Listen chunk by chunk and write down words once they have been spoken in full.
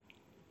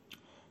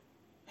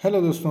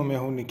Hello दोस्तों, मैं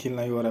हूं निखिल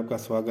नाई और आपका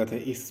स्वागत है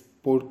इस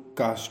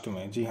पॉडकास्ट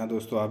में। जी हाँ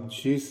दोस्तों, आप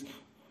जिस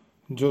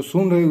जो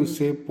सुन रहे हो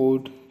उससे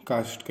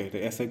पॉडकास्ट कहते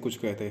हैं, ऐसा ही कुछ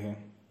कहते हैं।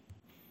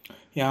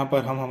 यहाँ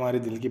पर हम हमारे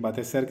दिल की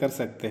बातें शेयर कर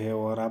सकते हैं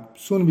और आप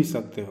सुन भी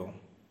सकते हो।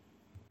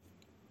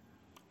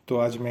 तो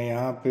आज मैं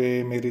यहाँ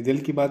पे मेरी दिल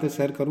की बातें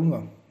शेयर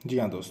करूँगा। जी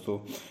हाँ दोस्तों,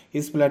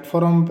 इस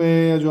प्लेटफॉर्म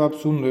पे जो आप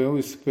सुन रहे हो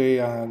इस पे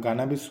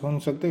गाना भी सुन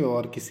सकते हो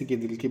और किसी के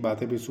दिल की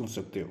बातें भी सुन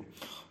सकते हो।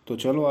 तो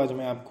चलो आज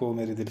मैं आपको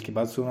मेरे दिल की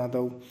बात सुनाता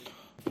हूँ।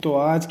 तो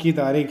आज की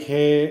तारीख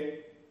है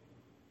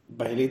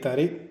पहली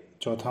तारीख,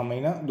 चौथा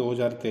महीना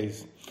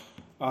 2023।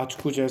 आज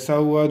कुछ ऐसा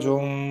हुआ जो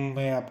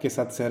मैं आपके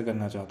साथ शेयर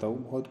करना चाहता हूँ।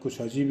 बहुत कुछ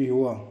अजीब ही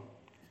हुआ।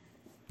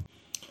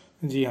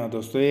 जी हाँ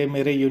दोस्तों, ये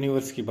मेरे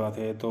यूनिवर्स की बात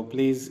है, तो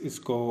प्लीज़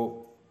इसको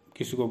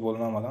किसी को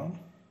बोलना मत।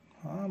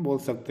 हाँ बोल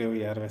सकते हो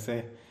यार, वैसे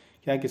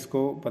क्या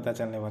किसको पता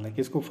चलने वाला है,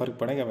 किसको फ़र्क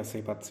पड़ेगा वैसे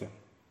ही बात से।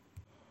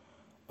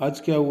 आज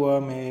क्या हुआ,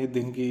 मैं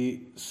दिन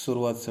की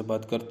शुरुआत से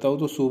बात करता हूँ।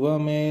 तो सुबह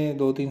मैं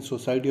दो तीन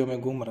सोसाइटियों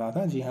में घूम रहा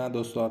था। जी हाँ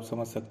दोस्तों, आप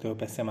समझ सकते हो,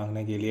 पैसे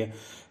मांगने के लिए।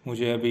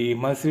 मुझे अभी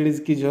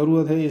मर्सिडीज़ की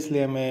ज़रूरत है,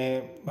 इसलिए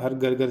मैं हर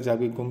घर घर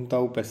जाके घूमता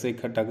हूँ, पैसे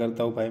इकट्ठा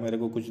करता हूँ। भाई मेरे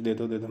को कुछ दे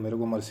दो, मेरे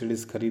को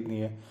मर्सिडीज़ खरीदनी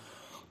है।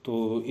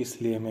 तो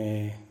इसलिए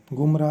मैं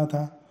घूम रहा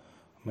था।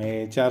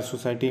 मैं 4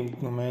 सोसाइटी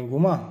में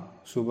घूमा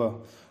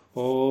सुबह,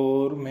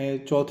 और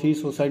मैं चौथी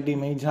सोसाइटी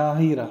में जा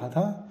ही रहा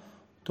था।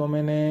 तो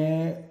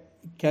मैंने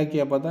क्या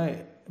किया पता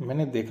है,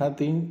 मैंने देखा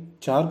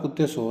 3-4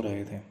 कुत्ते सो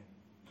रहे थे।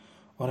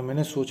 और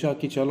मैंने सोचा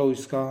कि चलो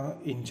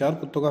इसका इन 4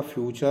 कुत्तों का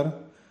फ्यूचर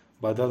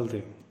बदल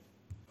दे।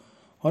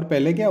 और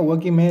पहले क्या हुआ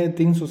कि मैं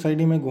 3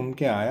 सोसाइटी में घूम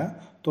के आया,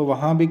 तो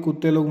वहाँ भी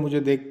कुत्ते लोग मुझे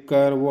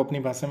देखकर वो अपनी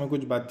भाषा में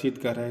कुछ बातचीत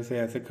कर रहे थे।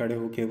 ऐसे खड़े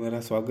होके मेरा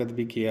स्वागत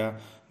भी किया,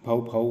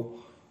 भाऊ भाऊ।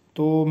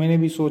 तो मैंने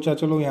भी सोचा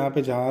चलो यहाँ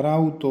पे जा रहा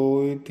हूँ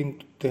तो ये 3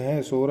 कुत्ते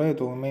हैं सो रहे,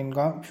 तो मैं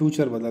इनका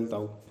फ्यूचर बदलता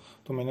हूँ।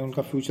 तो मैंने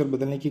उनका फ्यूचर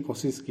बदलने की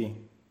कोशिश की।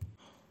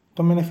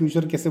 तो मैंने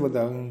फ्यूचर कैसे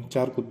बदला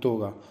 4 कुत्तों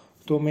का,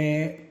 तो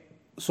मैं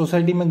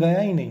सोसाइटी में गया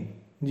ही नहीं।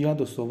 जी हाँ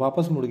दोस्तों,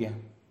 वापस मुड़ गया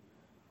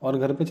और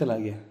घर पे चला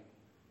गया।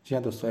 जी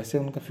हाँ दोस्तों, ऐसे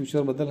उनका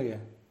फ्यूचर बदल गया।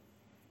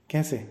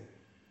 कैसे,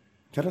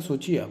 ज़रा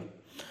सोचिए आप।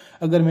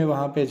 अगर मैं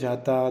वहाँ पे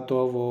जाता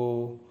तो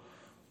वो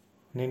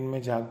नींद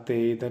में जागते,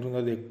 इधर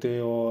उधर देखते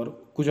और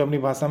कुछ अपनी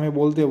भाषा में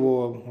बोलते,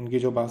 वो उनकी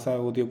जो भाषा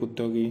होती है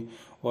कुत्तों की,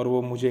 और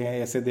वो मुझे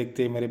ऐसे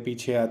देखते, मेरे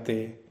पीछे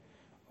आते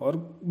और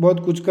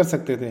बहुत कुछ कर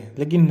सकते थे।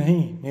 लेकिन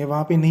नहीं, मैं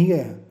वहाँ पे नहीं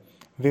गया।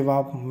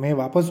 मैं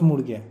वापस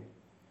मुड़ गया,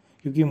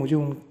 क्योंकि मुझे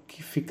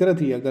उनकी फ़िक्र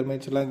थी अगर मैं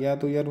चला गया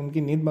तो यार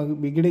उनकी नींद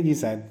बिगड़ेगी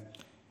शायद।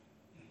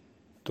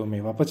 तो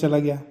मैं वापस चला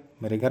गया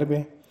मेरे घर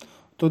पे।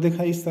 तो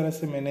देखा, इस तरह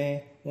से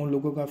मैंने उन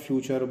लोगों का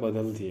फ्यूचर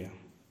बदल दिया।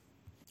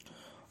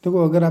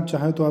 देखो, अगर आप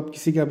चाहे तो आप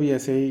किसी का भी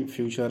ऐसे ही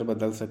फ्यूचर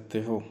बदल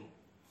सकते हो।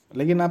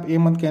 लेकिन आप ये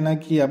मत कहना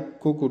कि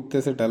आपको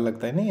कुत्ते से डर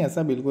लगता है। नहीं,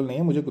 ऐसा बिल्कुल नहीं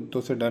है, मुझे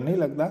कुत्तों से डर नहीं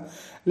लगता।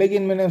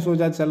 लेकिन मैंने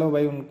सोचा चलो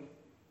भाई,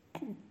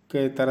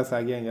 उनके तरस आ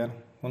गया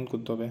यार उन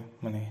कुत्तों पे,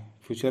 मैंने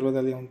फ्यूचर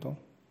बदल दिया उन। तो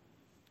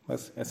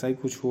बस ऐसा ही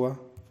कुछ हुआ।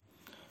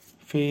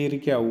 फिर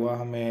क्या हुआ,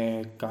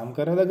 मैं काम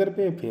कर रहा था घर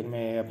पे, फिर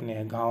मैं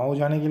अपने गांव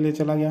जाने के लिए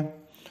चला गया।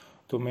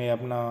 तो मैं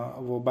अपना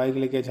वो बाइक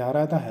लेके जा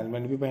रहा था,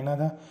 हेलमेट भी पहना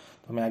था।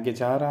 तो मैं आगे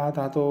जा रहा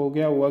था, तो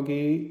क्या हुआ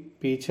कि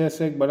पीछे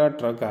से एक बड़ा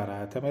ट्रक आ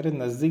रहा था, मेरे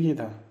नज़दीक ही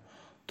था।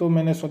 तो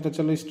मैंने सोचा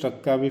चलो इस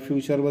ट्रक का भी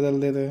फ्यूचर बदल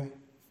देते हैं।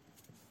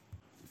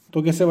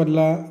 तो कैसे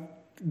बदला,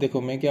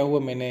 देखो मैं क्या हुआ,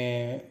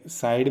 मैंने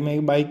साइड में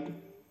एक बाइक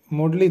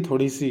मोड़ ली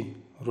थोड़ी सी,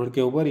 रोड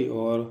के ऊपर ही,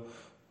 और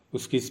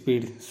उसकी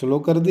स्पीड स्लो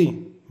कर दी।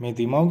 मैं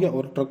धीमा हो गया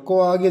और ट्रक को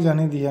आगे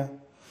जाने दिया।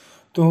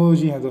 तो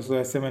जी हाँ दोस्तों,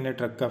 ऐसे मैंने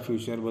ट्रक का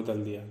फ्यूचर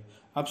बदल दिया।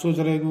 आप सोच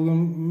रहे हो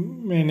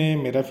कि मैंने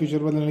मेरा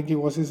फ्यूचर बदलने की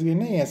कोशिश की।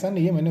 नहीं, ऐसा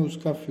नहीं है, मैंने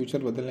उसका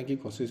फ्यूचर बदलने की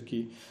कोशिश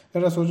की।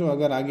 ज़रा सोचो,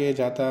 अगर आगे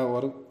जाता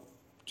और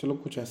चलो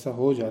कुछ ऐसा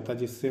हो जाता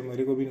जिससे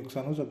मेरे को भी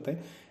नुकसान हो सकता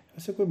है।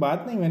 ऐसे कोई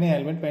बात नहीं, मैंने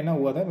हेलमेट पहना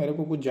हुआ था, मेरे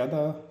को कुछ ज़्यादा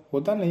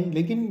होता नहीं,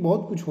 लेकिन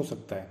बहुत कुछ हो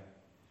सकता है,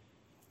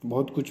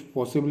 बहुत कुछ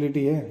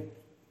पॉसिबिलिटी है।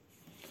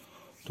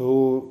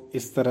 तो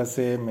इस तरह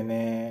से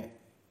मैंने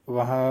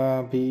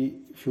वहाँ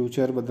भी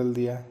फ्यूचर बदल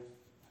दिया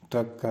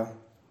ट्रक का।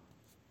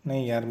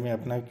 नहीं यार, मैं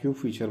अपना क्यों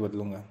फ्यूचर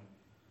बदलूँगा।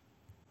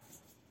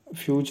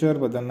 फ्यूचर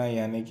बदलना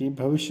यानी कि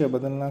भविष्य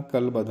बदलना,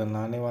 कल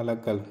बदलना, आने वाला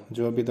कल,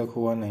 जो अभी तक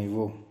हुआ नहीं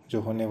वो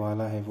जो होने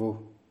वाला है वो,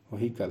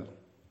 वही कल।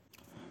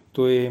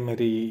 तो ये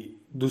मेरी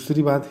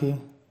दूसरी बात थी।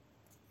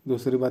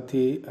 दूसरी बात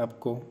थी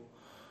आपको।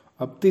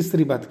 अब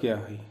तीसरी बात क्या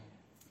है,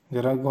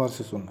 ज़रा गौर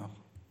से सुनना।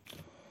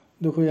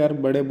 देखो यार,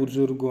 बड़े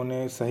बुजुर्गों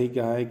ने सही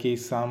कहा है कि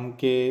शाम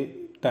के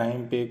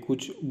टाइम पे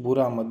कुछ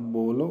बुरा मत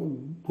बोलो,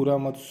 बुरा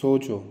मत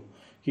सोचो,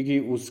 क्योंकि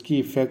उसकी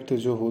इफ़ेक्ट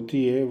जो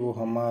होती है वो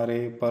हमारे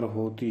पर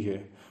होती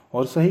है।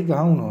 और सही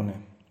कहा उन्होंने।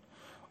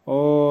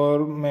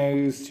 और मैं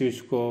इस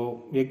चीज़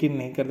को यकीन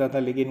नहीं करता था,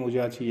 लेकिन मुझे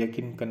आज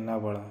यकीन करना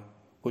पड़ा।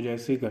 कुछ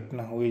ऐसी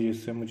घटना हुई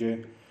जिससे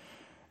मुझे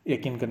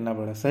यकीन करना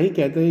पड़ा। सही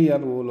कहते हैं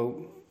यार वो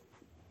लोग।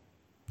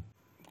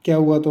 क्या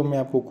हुआ, तो मैं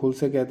आपको खुल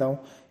से कहता हूँ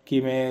कि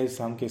मैं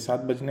शाम के 7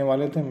 बजने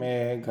वाले थे,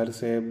 मैं घर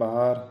से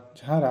बाहर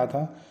जा रहा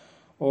था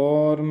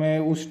और मैं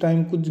उस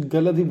टाइम कुछ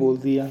गलत ही बोल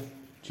दिया।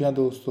 जी हाँ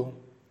दोस्तों,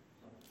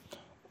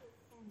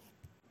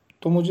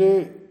 तो मुझे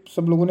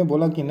सब लोगों ने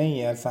बोला कि नहीं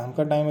यार शाम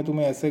का टाइम है,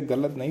 तुम्हें ऐसे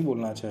गलत नहीं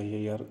बोलना चाहिए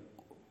यार,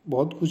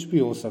 बहुत कुछ भी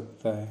हो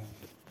सकता है।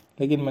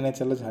 लेकिन मैंने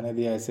चलो जाने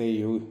दिया, ऐसे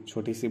ही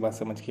छोटी सी बात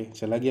समझ के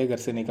चला गया, घर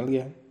से निकल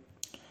गया।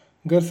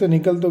 घर से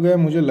निकल तो गया,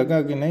 मुझे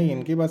लगा कि नहीं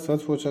इनकी बात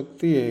सच हो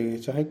सकती है,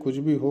 चाहे कुछ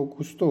भी हो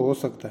कुछ तो हो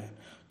सकता है।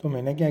 तो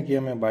मैंने क्या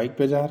किया, मैं बाइक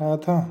पे जा रहा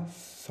था,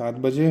 7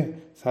 बजे,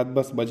 7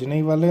 बस बजने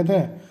ही वाले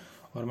थे,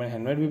 और मैंने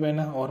हेलमेट भी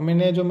पहना, और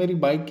मैंने जो मेरी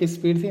बाइक की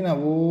स्पीड थी ना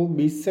वो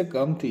 20 से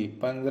कम थी,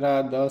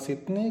 15 10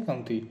 इतनी ही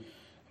कम थी।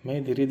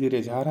 मैं धीरे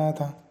धीरे जा रहा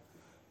था,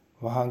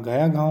 वहाँ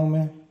गया गांव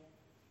में,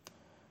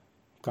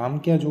 काम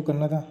किया जो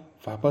करना था,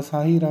 वापस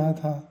आ ही रहा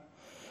था।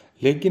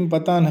 लेकिन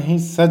पता नहीं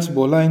सच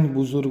बोला इन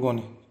बुजुर्गों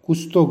ने,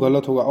 कुछ तो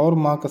गलत होगा, और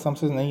माँ कसम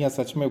से नहीं यार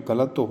सच में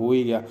गलत तो हो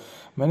ही गया।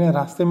 मैंने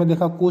रास्ते में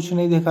देखा, कुछ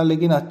नहीं देखा,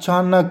 लेकिन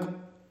अचानक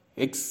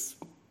एक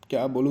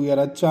क्या बोलूँ यार,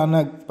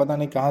 अचानक पता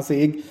नहीं कहाँ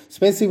से एक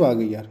स्पेसशिप आ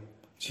गई यार।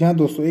 जी हाँ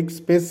दोस्तों, एक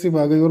स्पेसशिप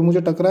आ गई और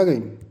मुझे टकरा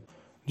गई।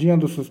 जी हाँ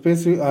दोस्तों,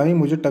 स्पेसशिप आई,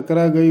 मुझे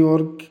टकरा गई,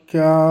 और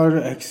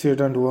क्या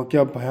एक्सीडेंट हुआ,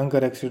 क्या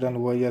भयंकर एक्सीडेंट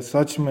हुआ यार,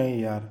 सच में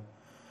ही यार।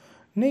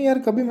 नहीं यार,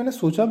 कभी मैंने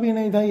सोचा भी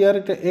नहीं था यार,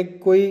 एक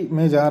कोई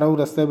मैं जा रहा हूँ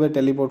रास्ते पे,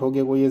 टेलीपोर्ट हो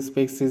गया, कोई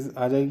स्पेस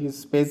आ जाएगी,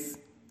 स्पेस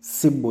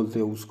शिप बोलते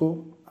हो उसको,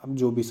 अब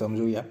जो भी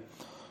समझो यार।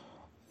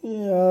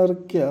 यार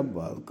क्या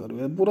बात करूँ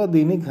यार, पूरा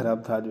दिन ही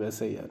खराब था आज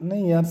वैसे यार।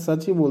 नहीं यार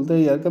सच ही बोलते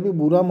हैं यार, कभी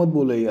बुरा मत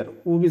बोलो यार,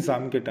 वो भी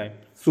शाम के टाइम,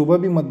 सुबह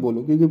भी मत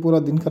बोलो क्योंकि पूरा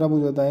दिन खराब हो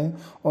जाता है।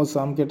 और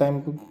शाम के टाइम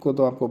को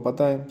तो आपको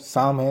पता है,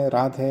 शाम है,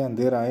 रात है,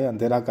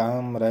 अंधेरा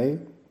काम रहे,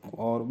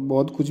 और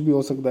बहुत कुछ भी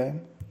हो सकता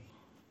है।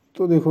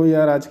 तो देखो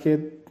यार, आज के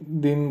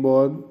दिन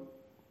बहुत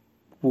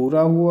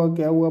पूरा हुआ,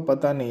 क्या हुआ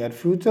पता नहीं यार,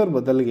 फ्यूचर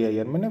बदल गया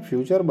यार, मैंने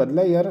फ्यूचर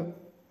बदला यार,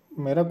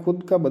 मेरा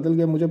खुद का बदल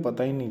गया, मुझे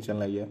पता ही नहीं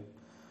चला यार।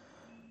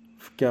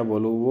 क्या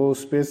बोलूँ, वो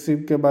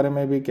स्पेसशिप के बारे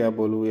में भी क्या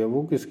बोलूँ यार,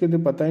 वो किसकी थी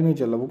पता ही नहीं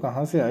चला, वो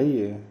कहाँ से आई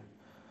है।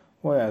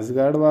 वो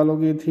एसगार्ड वालों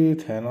की थी,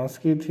 थेनोस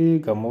की थी,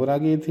 गमोरा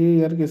की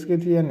थी यार, किसकी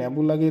थी यार,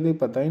 नेबुला की थी,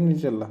 पता ही नहीं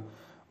चला।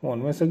 वो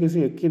उनमें से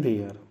किसी एक की थी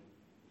यार,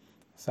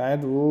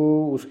 शायद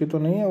वो उसकी तो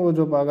नहीं है, वो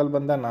जो पागल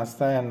बंदा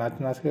नाचता है,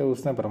 नाच नाच के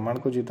उसने ब्रह्मांड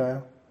को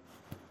जिताया,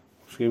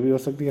 उसकी भी हो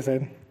सकती है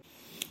शायद।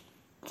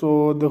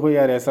 तो देखो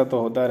यार, ऐसा तो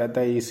होता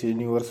रहता है इस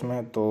यूनिवर्स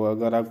में। तो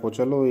अगर आपको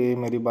चलो ये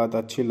मेरी बात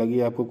अच्छी लगी,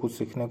 आपको कुछ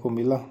सीखने को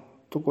मिला,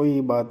 तो कोई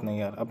बात नहीं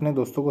यार, अपने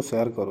दोस्तों को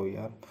शेयर करो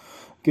यार।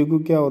 क्योंकि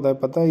क्या होता है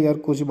पता है यार,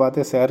 कुछ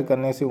बातें शेयर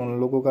करने से उन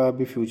लोगों का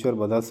भी फ्यूचर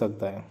बदल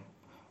सकता है।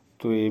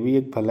 तो ये भी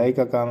एक भलाई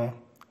का काम है,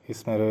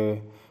 इस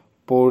मेरे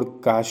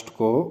पॉडकास्ट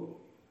को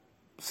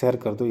शेयर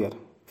कर दो यार,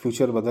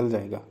 फ्यूचर बदल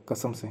जाएगा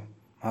कसम से,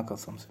 हाँ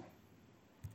कसम से।